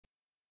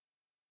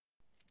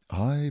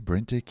Hi,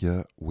 BrenTech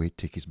here, where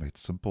tech is made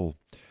simple.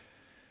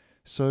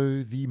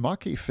 So the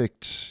Mica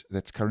Effect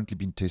that's currently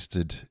been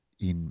tested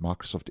in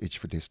Microsoft Edge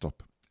for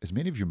Desktop, as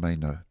many of you may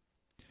know,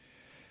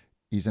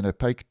 is an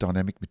opaque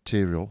dynamic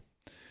material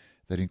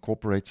that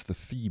incorporates the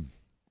theme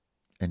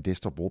and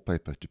desktop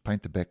wallpaper to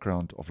paint the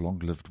background of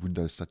long-lived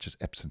windows such as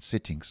apps and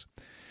settings.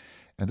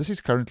 And this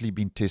is currently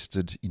being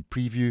tested in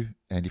preview,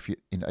 and if you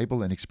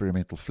enable an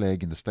experimental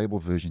flag in the stable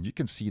version, you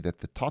can see that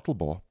the title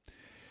bar,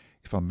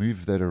 if I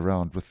move that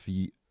around with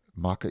the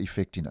Mica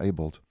Effect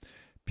enabled,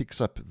 picks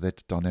up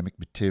that dynamic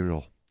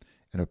material,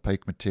 an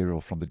opaque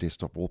material from the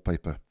desktop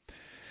wallpaper.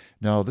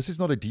 Now, this is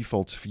not a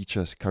default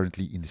feature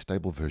currently in the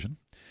stable version,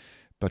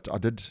 but I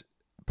did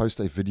post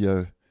a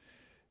video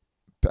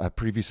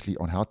previously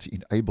on how to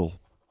enable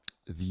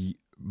the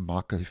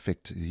Mica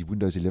Effect, the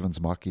Windows 11's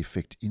Mica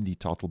Effect in the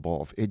title bar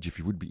of Edge if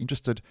you would be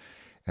interested,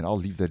 and I'll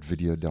leave that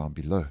video down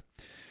below.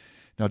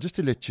 Now, just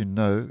to let you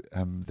know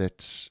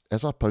that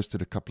as I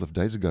posted a couple of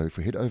days ago, if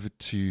we head over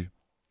to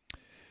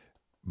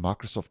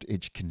Microsoft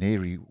Edge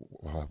Canary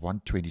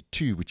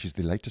 122, which is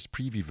the latest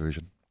preview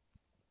version,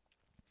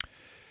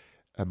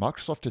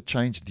 Microsoft had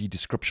changed the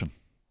description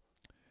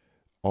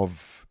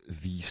of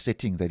the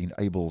setting that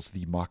enables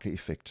the Mica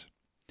Effect,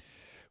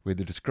 where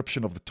the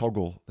description of the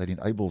toggle that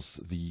enables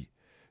the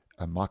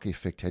Mica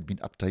Effect had been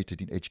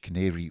updated in Edge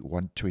Canary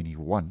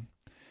 121,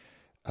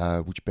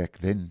 which back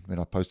then, when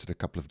I posted a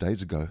couple of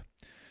days ago,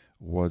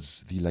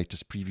 was the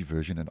latest preview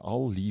version, and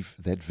I'll leave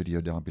that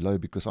video down below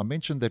because I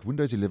mentioned that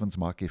Windows 11's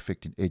Mica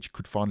Effect in Edge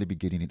could finally be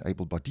getting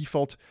enabled by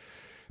default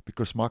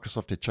because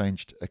Microsoft had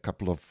changed a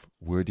couple of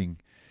wording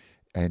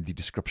and the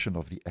description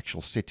of the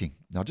actual setting.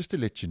 Now, just to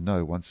let you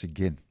know once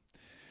again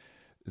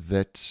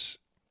that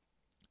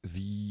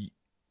the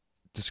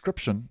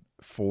description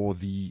for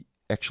the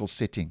actual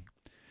setting,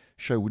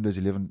 show Windows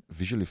 11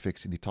 visual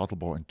effects in the title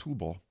bar and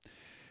toolbar,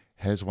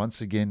 has once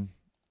again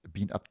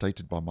been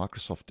updated by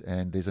Microsoft,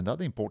 and there's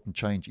another important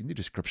change in the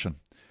description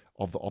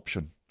of the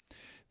option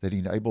that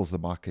enables the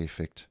Mica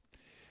Effect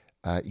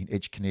in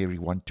Edge Canary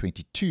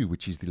 122,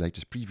 which is the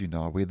latest preview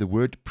now, where the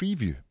word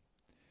preview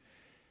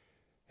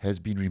has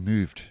been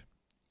removed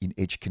in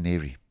Edge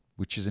Canary,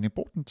 which is an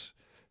important,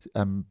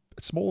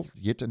 small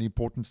yet an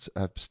important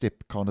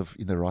step kind of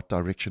in the right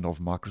direction of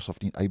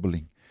Microsoft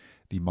enabling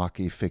the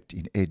Mica Effect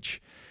in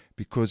Edge.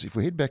 Because if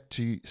we head back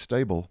to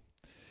stable,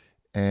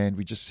 and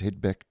we just head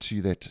back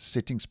to that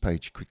settings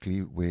page quickly,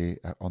 where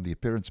on the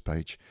appearance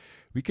page,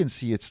 we can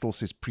see it still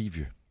says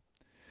preview.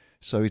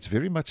 So it's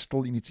very much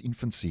still in its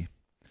infancy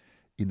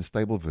in the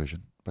stable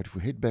version. But if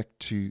we head back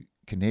to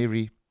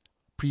Canary,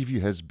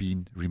 preview has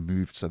been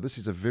removed. So this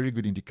is a very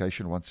good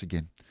indication once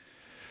again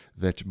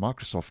that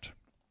Microsoft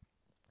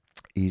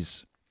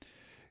is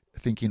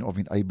thinking of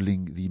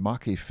enabling the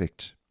Mica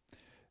Effect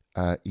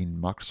in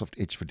Microsoft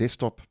Edge for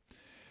Desktop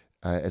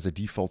as a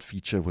default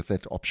feature, with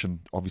that option,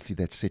 obviously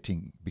that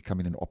setting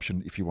becoming an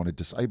option if you want to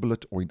disable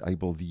it or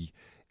enable the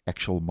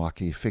actual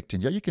Mica Effect.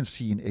 And yeah, you can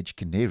see in Edge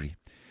Canary,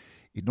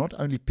 it not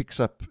only picks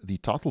up the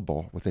title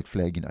bar with that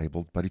flag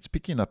enabled, but it's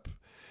picking up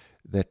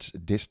that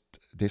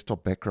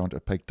desktop background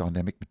opaque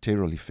dynamic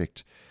material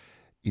effect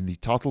in the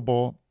title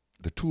bar,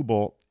 the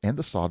toolbar, and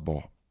the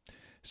sidebar.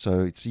 So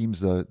it seems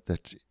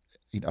that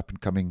in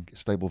up-and-coming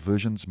stable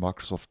versions,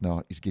 Microsoft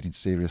now is getting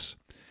serious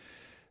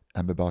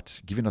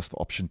about giving us the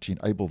option to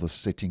enable this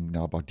setting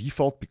now by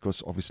default,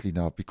 because obviously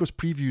now, because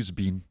preview's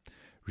been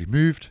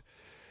removed,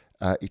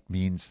 it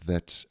means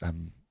that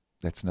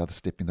that's another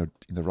step in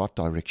the right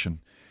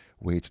direction,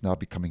 where it's now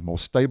becoming more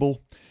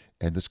stable,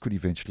 and this could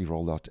eventually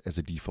roll out as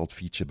a default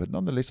feature. But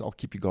nonetheless, I'll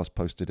keep you guys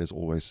posted as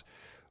always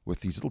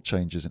with these little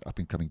changes and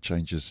up-and-coming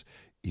changes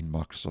in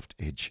Microsoft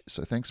Edge.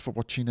 So thanks for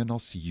watching, and I'll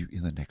see you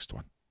in the next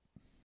one.